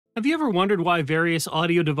Have you ever wondered why various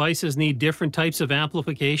audio devices need different types of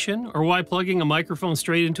amplification, or why plugging a microphone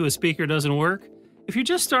straight into a speaker doesn't work? If you're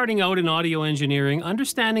just starting out in audio engineering,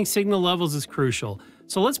 understanding signal levels is crucial.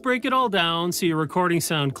 So let's break it all down so your recordings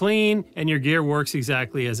sound clean and your gear works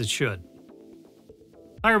exactly as it should.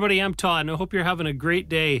 Hi everybody, I'm Todd and I hope you're having a great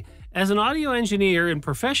day. As an audio engineer in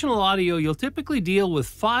professional audio, you'll typically deal with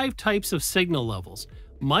 5 types of signal levels: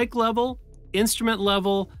 mic level, instrument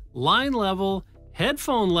level, line level,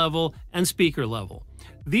 headphone level, and speaker level.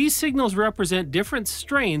 These signals represent different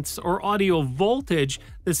strengths or audio voltage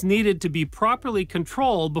that's needed to be properly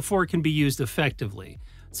controlled before it can be used effectively.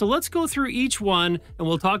 So let's go through each one and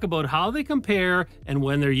we'll talk about how they compare and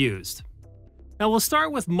when they're used. Now we'll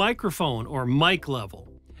start with microphone or mic level.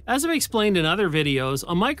 As I've explained in other videos,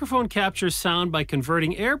 a microphone captures sound by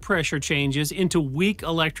converting air pressure changes into weak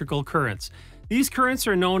electrical currents. These currents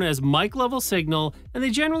are known as mic level signal, and they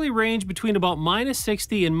generally range between about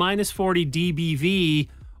 -60 and -40 dBV,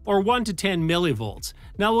 or 1 to 10 millivolts.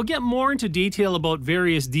 Now we'll get more into detail about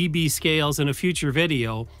various dB scales in a future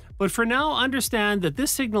video, but for now understand that this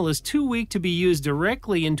signal is too weak to be used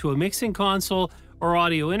directly into a mixing console or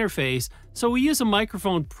audio interface, so we use a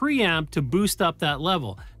microphone preamp to boost up that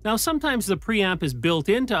level. Now sometimes the preamp is built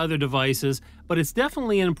into other devices, but it's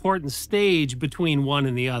definitely an important stage between one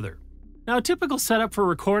and the other. Now, a typical setup for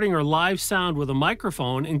recording or live sound with a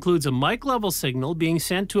microphone includes a mic level signal being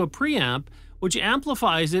sent to a preamp, which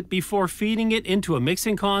amplifies it before feeding it into a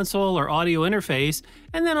mixing console or audio interface,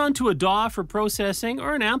 and then onto a DAW for processing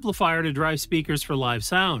or an amplifier to drive speakers for live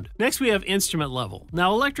sound. Next, we have instrument level.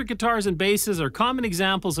 Now, electric guitars and basses are common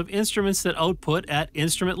examples of instruments that output at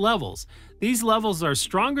instrument levels. These levels are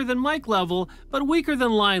stronger than mic level, but weaker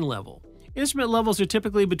than line level. Instrument levels are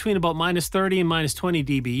typically between about -30 and -20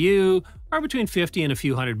 dBu, or between 50 and a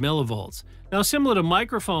few hundred millivolts. Now, similar to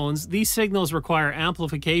microphones, these signals require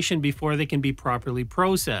amplification before they can be properly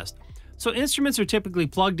processed. So instruments are typically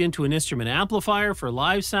plugged into an instrument amplifier for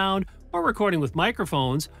live sound or recording with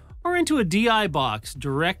microphones, or into a DI box,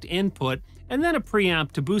 direct input, and then a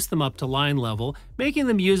preamp to boost them up to line level, making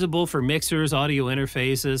them usable for mixers, audio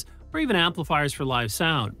interfaces, or even amplifiers for live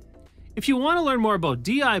sound. If you want to learn more about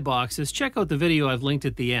DI boxes, check out the video I've linked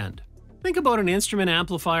at the end. Think about an instrument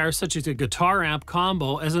amplifier such as a guitar amp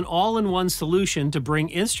combo as an all-in-one solution to bring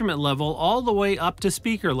instrument level all the way up to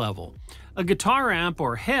speaker level. A guitar amp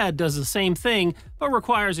or head does the same thing, but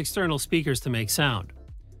requires external speakers to make sound.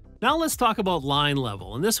 Now let's talk about line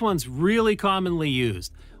level, and this one's really commonly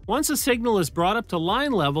used. Once a signal is brought up to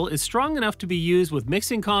line level, it's strong enough to be used with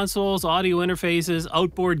mixing consoles, audio interfaces,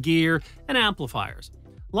 outboard gear, and amplifiers.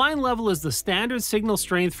 Line level is the standard signal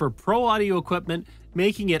strength for pro audio equipment,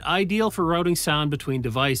 making it ideal for routing sound between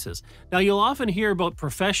devices. Now, you'll often hear about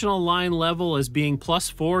professional line level as being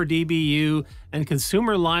 +4 dBu and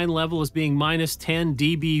consumer line level as being -10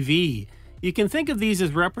 dBV. You can think of these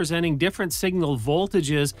as representing different signal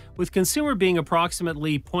voltages, with consumer being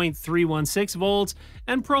approximately 0.316 volts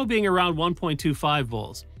and pro being around 1.25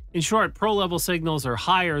 volts. In short, pro level signals are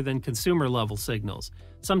higher than consumer level signals.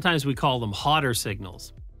 Sometimes we call them hotter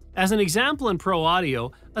signals. As an example in pro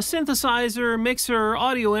audio, a synthesizer, mixer,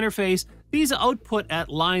 audio interface, these output at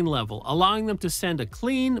line level, allowing them to send a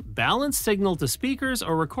clean, balanced signal to speakers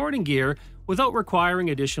or recording gear without requiring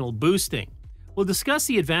additional boosting. We'll discuss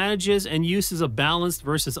the advantages and uses of balanced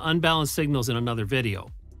versus unbalanced signals in another video.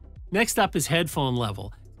 Next up is headphone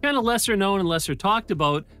level. Kind of lesser known and lesser talked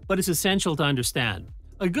about, but it's essential to understand.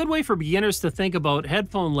 A good way for beginners to think about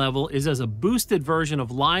headphone level is as a boosted version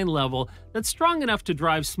of line level that's strong enough to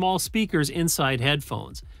drive small speakers inside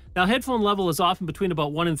headphones. Now, headphone level is often between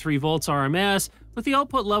about 1 and 3 volts RMS, with the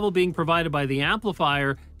output level being provided by the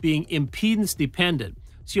amplifier being impedance dependent.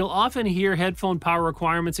 So you'll often hear headphone power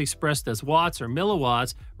requirements expressed as watts or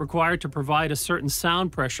milliwatts required to provide a certain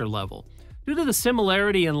sound pressure level. Due to the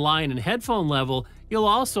similarity in line and headphone level, you'll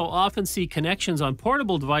also often see connections on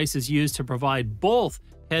portable devices used to provide both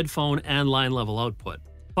headphone and line level output.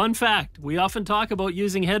 Fun fact, we often talk about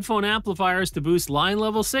using headphone amplifiers to boost line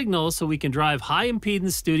level signals so we can drive high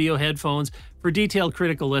impedance studio headphones for detailed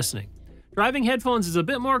critical listening. Driving headphones is a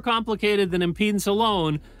bit more complicated than impedance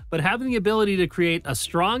alone, but having the ability to create a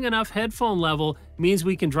strong enough headphone level means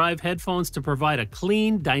we can drive headphones to provide a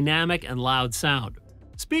clean, dynamic, and loud sound.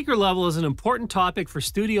 Speaker level is an important topic for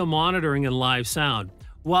studio monitoring and live sound.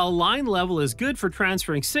 While line level is good for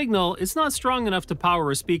transferring signal, it's not strong enough to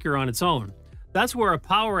power a speaker on its own. That's where a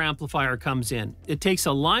power amplifier comes in. It takes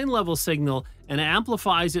a line level signal and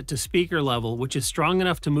amplifies it to speaker level, which is strong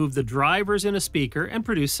enough to move the drivers in a speaker and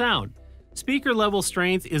produce sound. Speaker level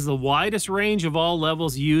strength is the widest range of all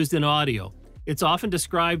levels used in audio. It's often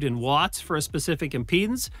described in watts for a specific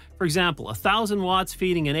impedance. For example, 1,000 watts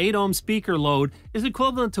feeding an 8-ohm speaker load is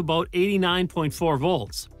equivalent to about 89.4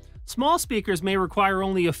 volts. Small speakers may require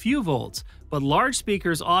only a few volts, but large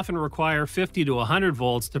speakers often require 50 to 100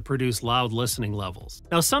 volts to produce loud listening levels.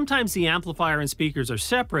 Now, sometimes the amplifier and speakers are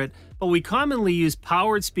separate, but we commonly use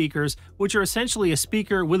powered speakers, which are essentially a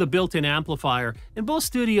speaker with a built-in amplifier in both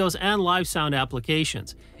studios and live sound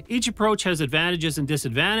applications. Each approach has advantages and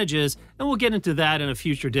disadvantages, and we'll get into that in a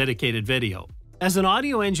future dedicated video. As an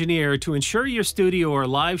audio engineer, to ensure your studio or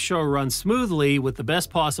live show runs smoothly with the best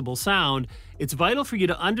possible sound, it's vital for you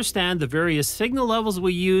to understand the various signal levels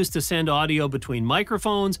we use to send audio between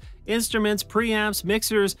microphones, instruments, preamps,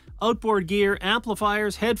 mixers, outboard gear,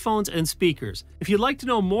 amplifiers, headphones, and speakers. If you'd like to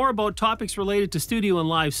know more about topics related to studio and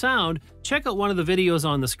live sound, check out one of the videos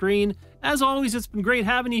on the screen. As always, it's been great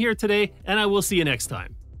having you here today, and I will see you next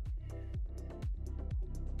time.